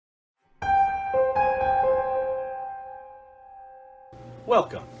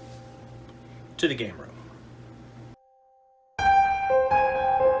Welcome to the game room.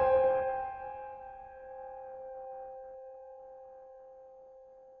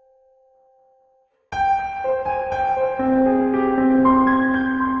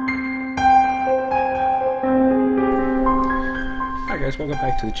 Hi guys, welcome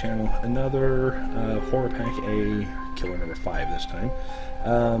back to the channel. Another Horror Pack A, killer number 5 this time.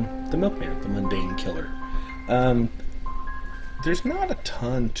 The Milkman, the mundane killer. There's not a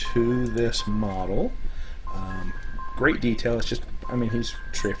ton to this model. Great detail. It's just, I mean, he's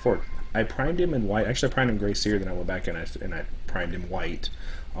straightforward. I primed him in white. Actually, I primed him gray sear, then I went back and I primed him white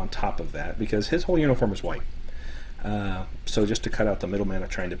on top of that because his whole uniform is white. So just to cut out the middleman of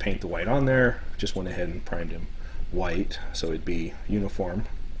trying to paint the white on there, just went ahead and primed him white, so it'd be uniform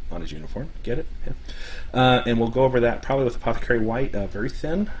on his uniform. Get it? Yeah. And we'll go over that probably with apothecary white, very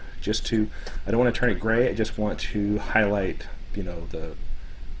thin, just to, I don't want to turn it gray, I just want to highlight, you know, the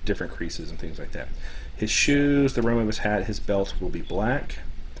different creases and things like that. His shoes, the rim of his hat, his belt will be black.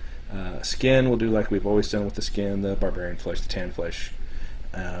 Skin we'll do like we've always done with the skin, the barbarian flesh, the tan flesh.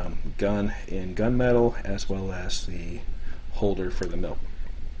 Gun in gunmetal, as well as the holder for the milk.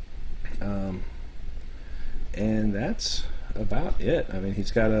 And that's about it. I mean,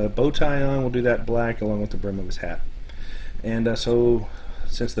 he's got a bow tie on. We'll do that black along with the brim of his hat. And so,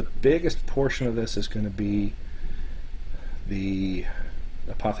 since the biggest portion of this is going to be the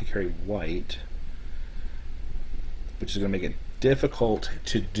apothecary white, which is going to make it difficult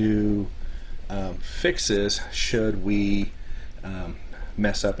to do fixes should we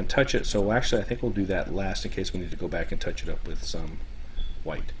mess up and touch it. So actually, I think we'll do that last in case we need to go back and touch it up with some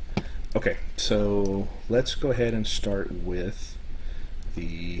white. Okay, so let's go ahead and start with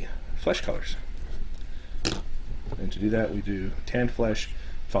the flesh colors. And to do that, we do tan flesh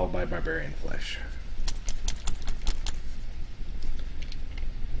followed by barbarian flesh.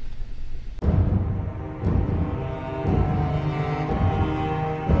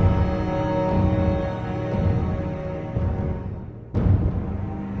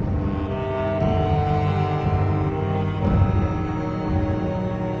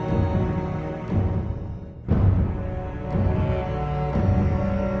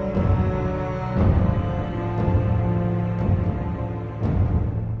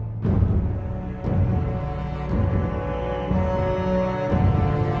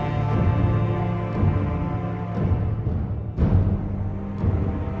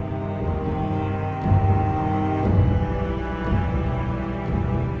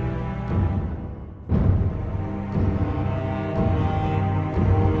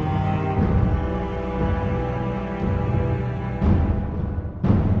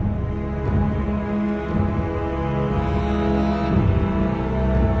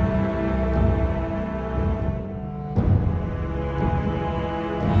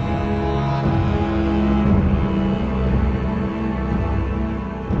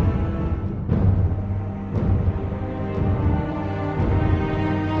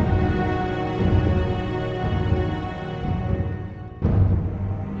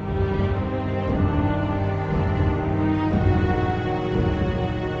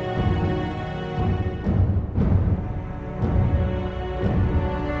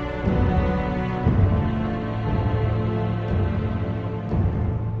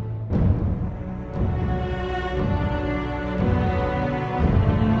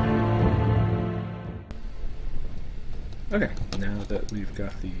 Okay, now that we've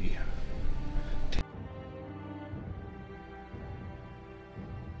got the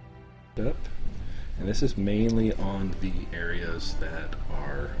up, and this is mainly on the areas that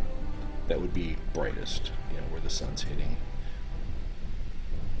would be brightest, you know, where the sun's hitting.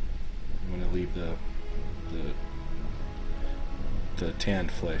 I'm going to leave the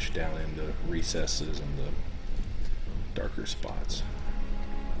tanned flesh down in the recesses and the darker spots.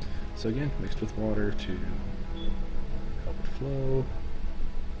 So again, mixed with water to help it flow.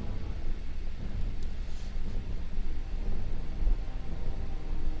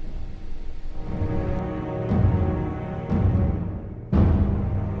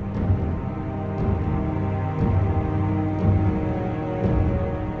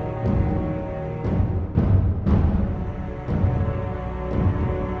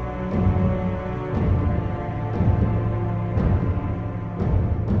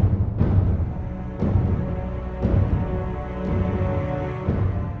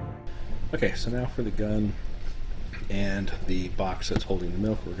 Okay, so now for the gun and the box that's holding the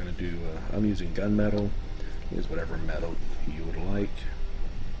milk, we're going to do, I'm using gunmetal. Use whatever metal you would like.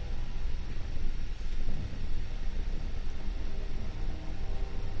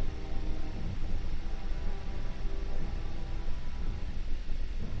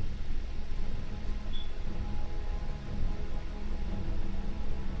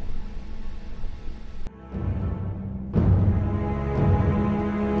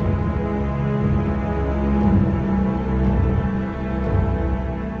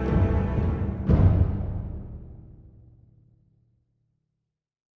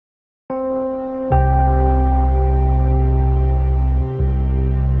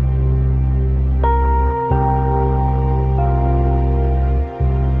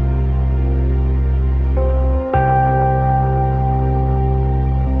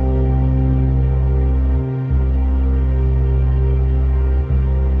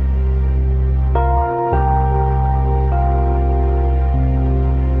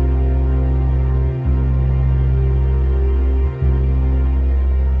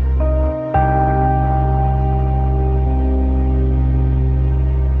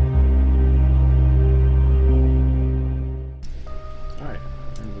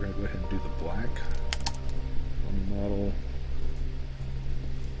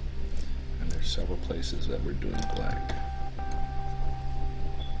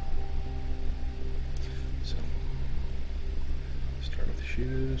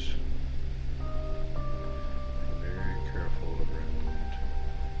 shoes. Very careful around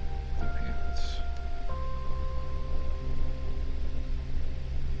the pants.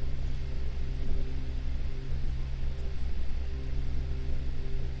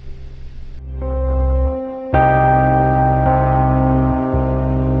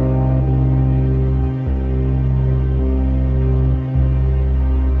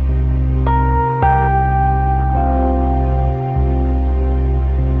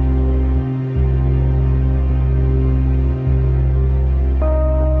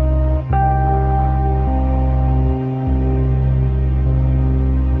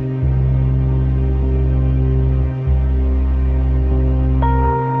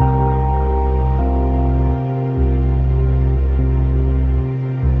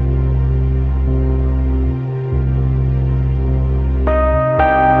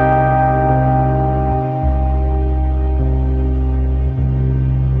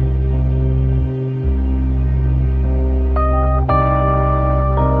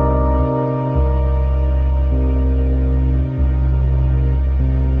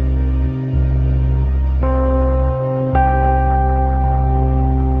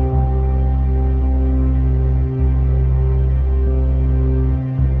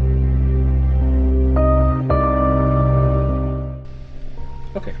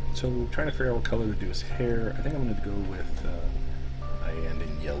 Okay, so trying to figure out what color to do his hair. I think I'm going to go with cyan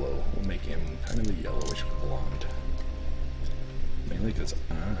and yellow. We'll make him kind of a yellowish blonde. Mainly because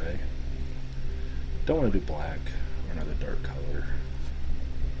I don't want to do black or another dark color.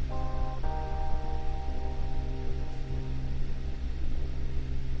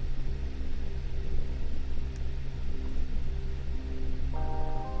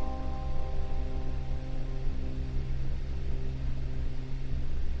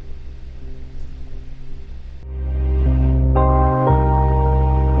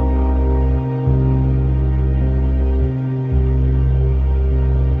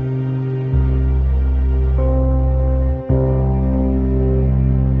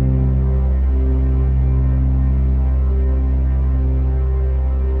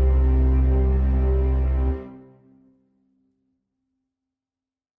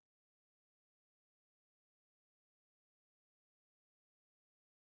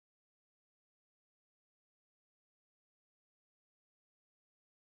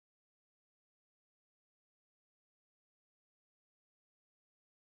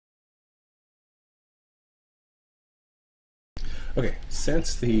 Okay,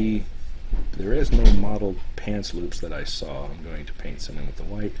 since there is no modeled pants loops that I saw, I'm going to paint some in with the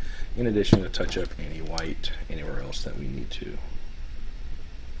white, in addition to touch up any white anywhere else that we need to.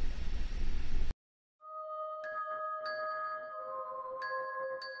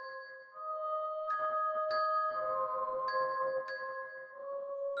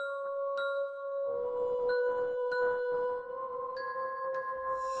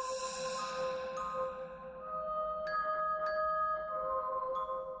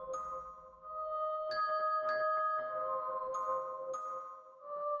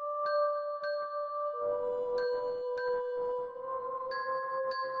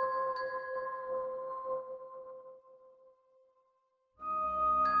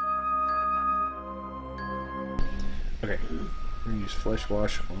 Okay, we're going to use Flesh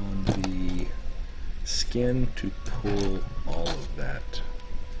Wash on the skin to pull all of that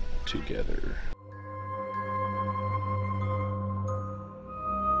together.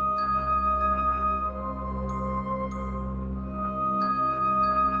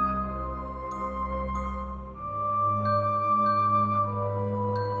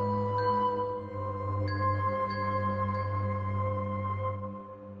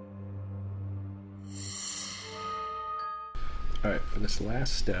 Alright, for this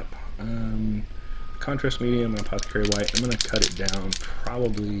last step, contrast medium and apothecary white, I'm going to cut it down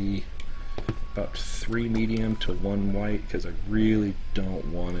probably about 3 medium to 1 white, because I really don't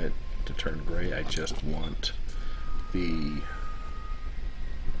want it to turn gray. I just want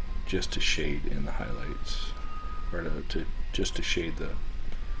just to shade in the highlights, or just to shade the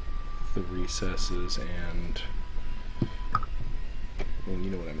recesses and, well,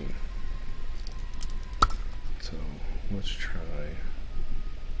 you know what I mean. So let's try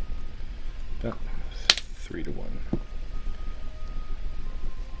about 3 to 1.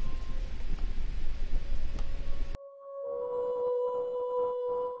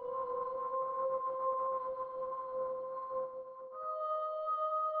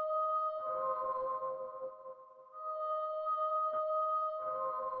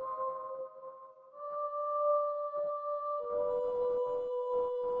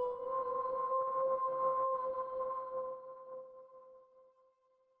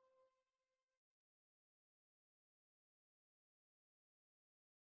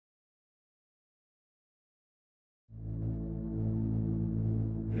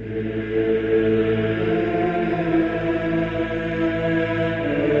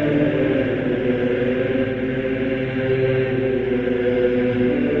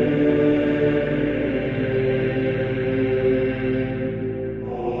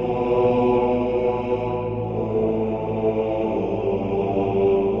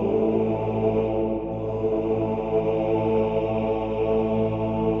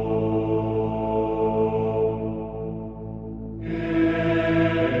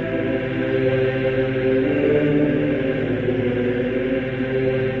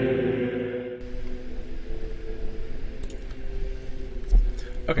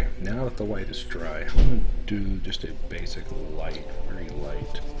 Okay, now that the white is dry, I'm going to do just a basic light, very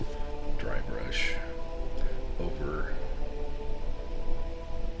light dry brush over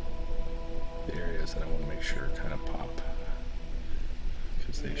the areas that I want to make sure kind of pop,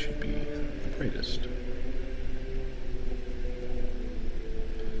 because they should be the brightest.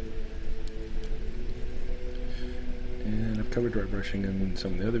 And I've covered dry brushing in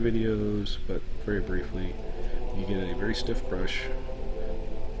some of the other videos, but very briefly, you get a very stiff brush,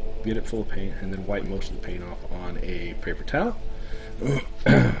 get it full of paint, and then wipe most of the paint off on a paper towel.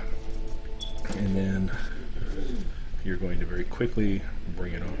 And then you're going to very quickly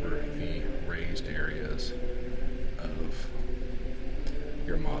bring it over the raised areas of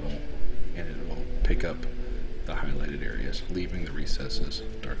your model, and it will pick up the highlighted areas, leaving the recesses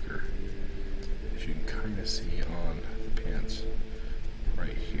darker, as you can kind of see on the pants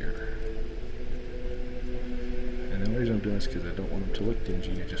right here. And the reason I'm doing this is because I don't want them to look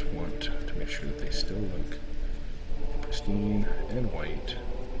dingy. I just want to make sure that they still look pristine and white.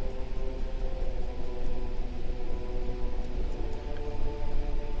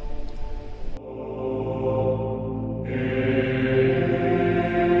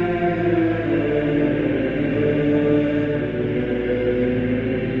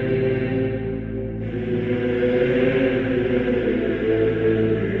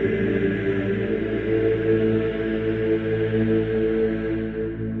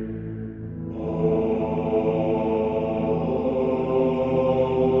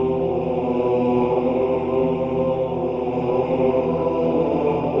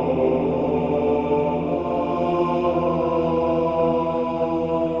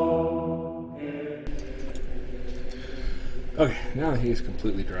 Okay, now that he's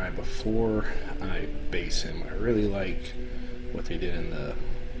completely dry, before I base him, I really like what they did in the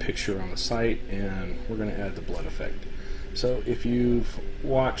picture on the site, and we're going to add the blood effect. So if you've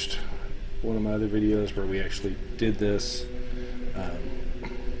watched one of my other videos where we actually did this,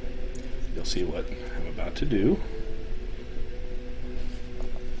 you'll see what I'm about to do.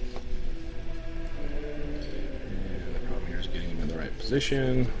 And the problem here is getting him in the right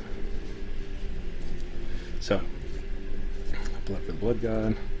position. So, blood for the blood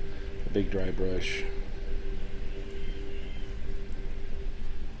god, a big dry brush.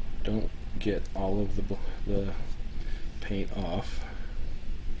 Don't get all of the paint off.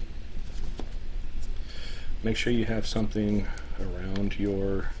 Make sure you have something around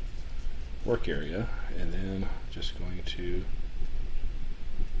your work area, and then just going to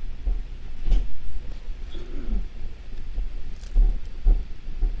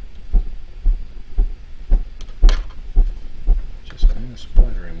just kind of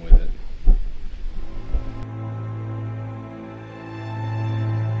splatter him with it.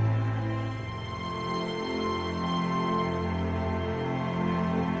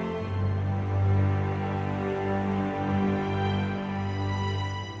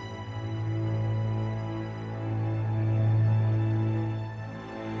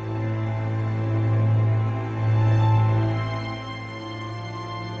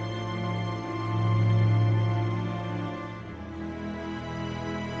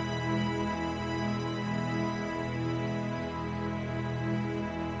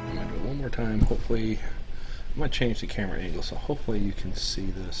 One more time. Hopefully, I'm going to change the camera angle, so hopefully you can see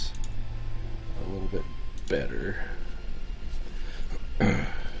this a little bit better. And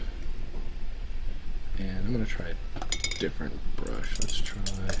I'm going to try a different brush. Let's try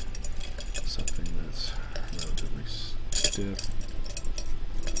something that's relatively stiff.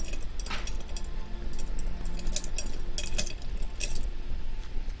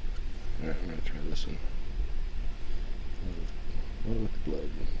 Alright, I'm going to try this one. What with the blood?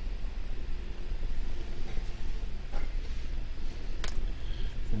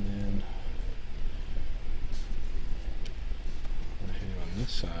 And then I'm going to hit it on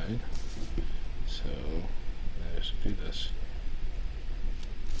this side. So I just do this.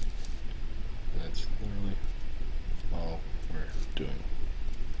 That's literally all we're doing.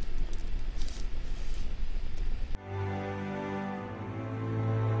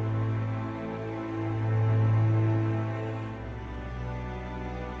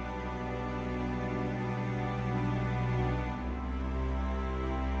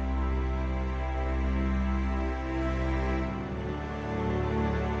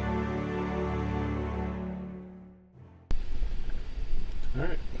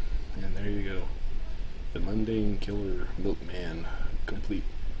 Alright, and there you go. The Mundane Killer Milkman complete.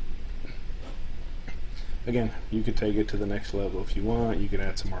 Again, you could take it to the next level if you want. You could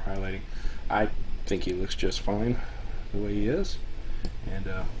add some more highlighting. I think he looks just fine the way he is, and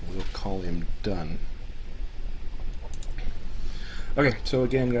we'll call him done. Okay, so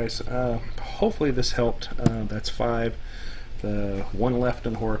again, guys, hopefully this helped. That's 5. The 1 left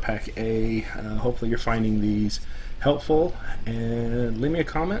in Horror Pack A. Hopefully you're finding these helpful, and leave me a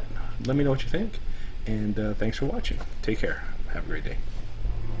comment. Let me know what you think, and thanks for watching. Take care. Have a great day.